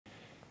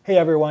Hey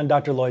everyone,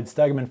 Dr. Lloyd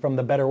Stegemann from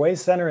the Better Way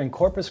Center in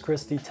Corpus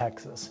Christi,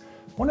 Texas.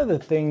 One of the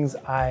things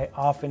I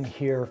often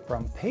hear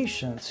from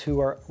patients who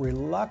are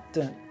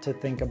reluctant to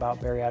think about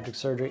bariatric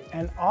surgery,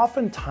 and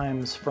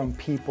oftentimes from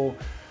people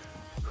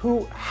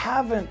who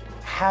haven't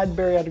had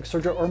bariatric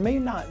surgery or may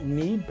not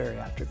need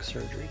bariatric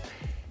surgery,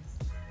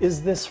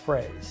 is this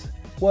phrase.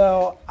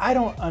 Well, I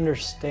don't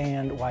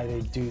understand why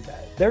they do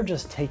that. They're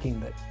just taking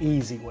the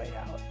easy way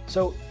out.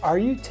 So are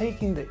you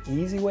taking the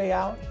easy way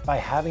out by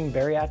having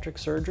bariatric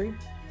surgery?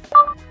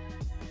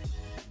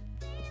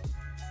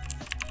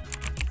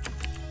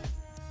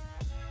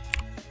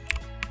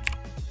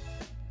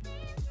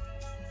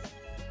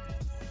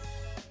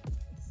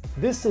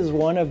 This is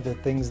one of the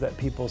things that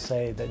people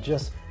say that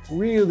just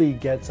really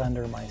gets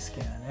under my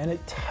skin, and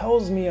it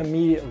tells me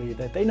immediately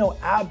that they know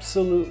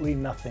absolutely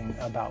nothing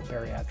about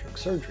bariatric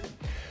surgery.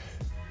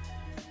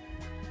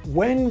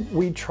 When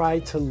we try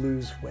to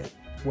lose weight,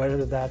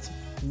 whether that's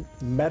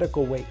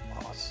medical weight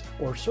loss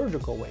or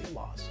surgical weight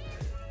loss,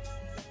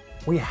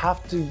 we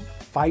have to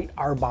fight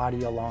our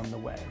body along the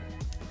way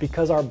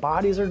because our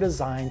bodies are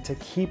designed to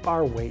keep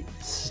our weight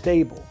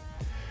stable.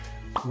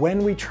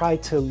 When we try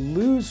to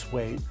lose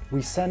weight,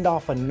 we send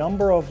off a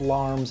number of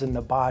alarms in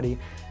the body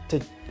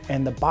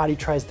and the body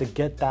tries to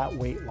get that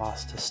weight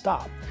loss to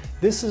stop.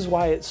 This is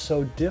why it's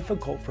so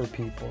difficult for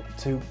people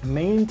to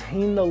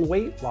maintain the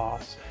weight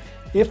loss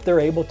if they're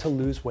able to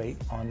lose weight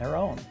on their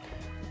own.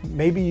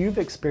 Maybe you've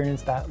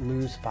experienced that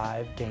lose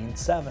 5, gain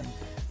 7,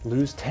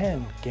 lose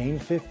 10, gain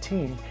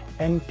 15,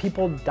 and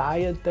people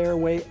diet their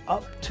way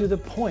up to the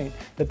point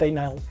that they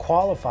now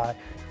qualify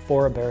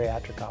for a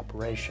bariatric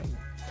operation.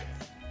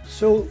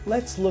 So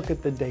let's look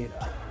at the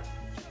data.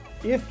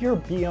 If your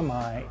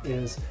BMI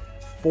is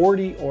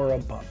 40 or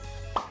above,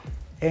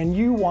 and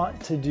you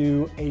want to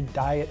do a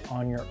diet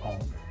on your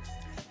own,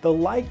 the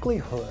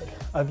likelihood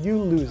of you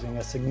losing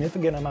a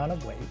significant amount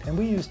of weight, and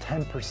we use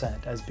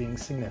 10% as being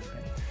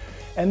significant,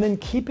 and then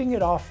keeping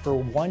it off for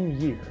 1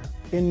 year,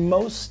 in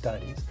most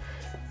studies,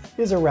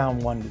 is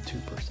around 1 to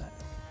 2%.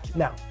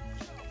 Now,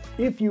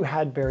 if you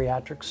had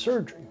bariatric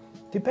surgery,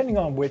 depending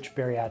on which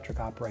bariatric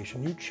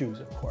operation you choose,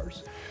 of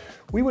course,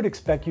 we would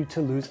expect you to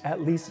lose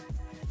at least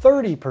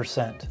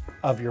 30%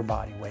 of your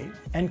body weight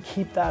and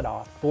keep that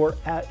off for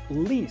at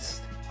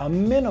least a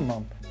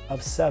minimum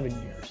of 7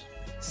 years.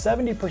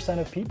 70%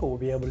 of people will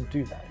be able to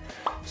do that.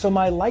 So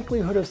my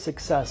likelihood of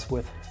success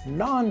with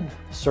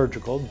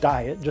non-surgical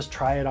diet, just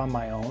try it on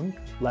my own,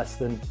 less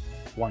than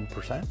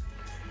 1%.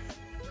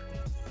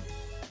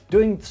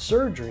 Doing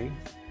surgery,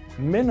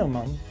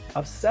 minimum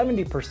of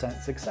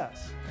 70%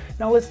 success.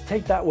 Now let's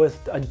take that with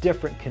a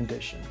different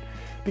condition.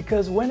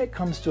 Because when it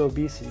comes to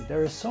obesity,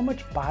 there is so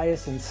much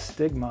bias and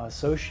stigma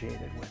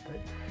associated with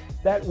it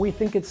that we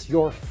think it's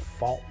your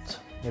fault.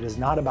 It is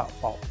not about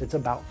fault, it's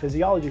about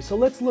physiology. So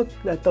let's look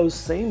at those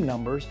same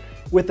numbers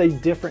with a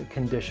different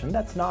condition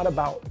that's not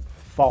about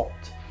fault.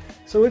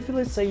 So if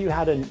let's say you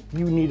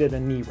needed a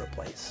knee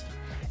replaced,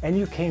 and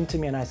you came to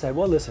me and I said,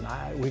 well listen,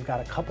 we've got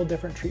a couple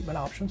different treatment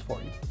options for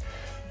you.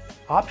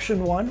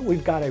 Option 1,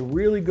 we've got a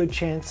really good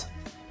chance,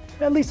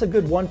 at least a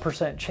good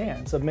 1%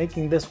 chance of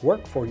making this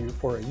work for you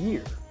for a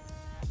year.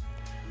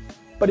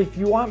 But if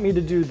you want me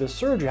to do the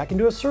surgery, I can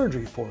do a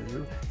surgery for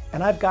you,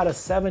 and I've got a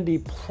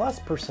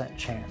 70+%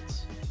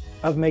 chance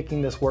of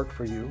making this work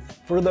for you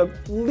for the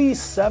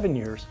least 7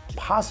 years,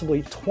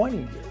 possibly 20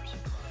 years.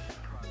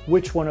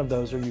 Which one of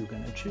those are you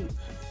going to choose?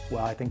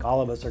 Well, I think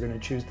all of us are going to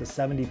choose the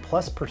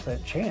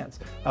 70+% chance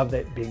of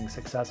it being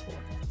successful.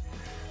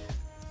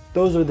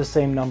 Those are the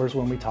same numbers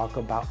when we talk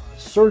about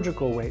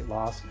surgical weight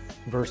loss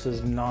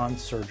versus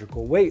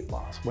non-surgical weight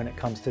loss when it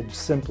comes to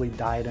simply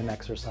diet and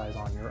exercise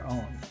on your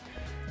own.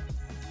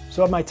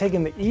 So am I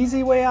taking the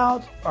easy way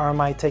out, or am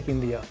I taking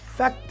the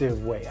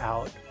effective way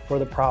out for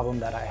the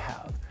problem that I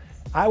have?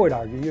 I would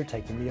argue you're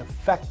taking the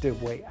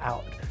effective way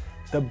out.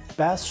 The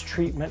best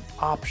treatment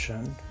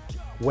option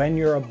when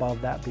you're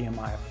above that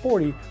BMI of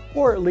 40,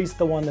 or at least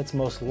the one that's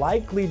most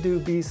likely to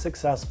be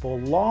successful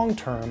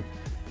long-term,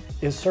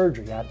 is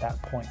surgery at that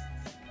point.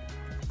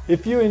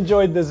 If you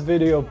enjoyed this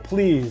video,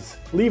 please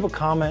leave a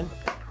comment,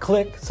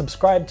 click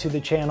subscribe to the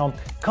channel,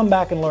 come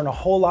back and learn a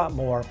whole lot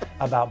more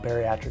about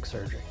bariatric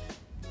surgery.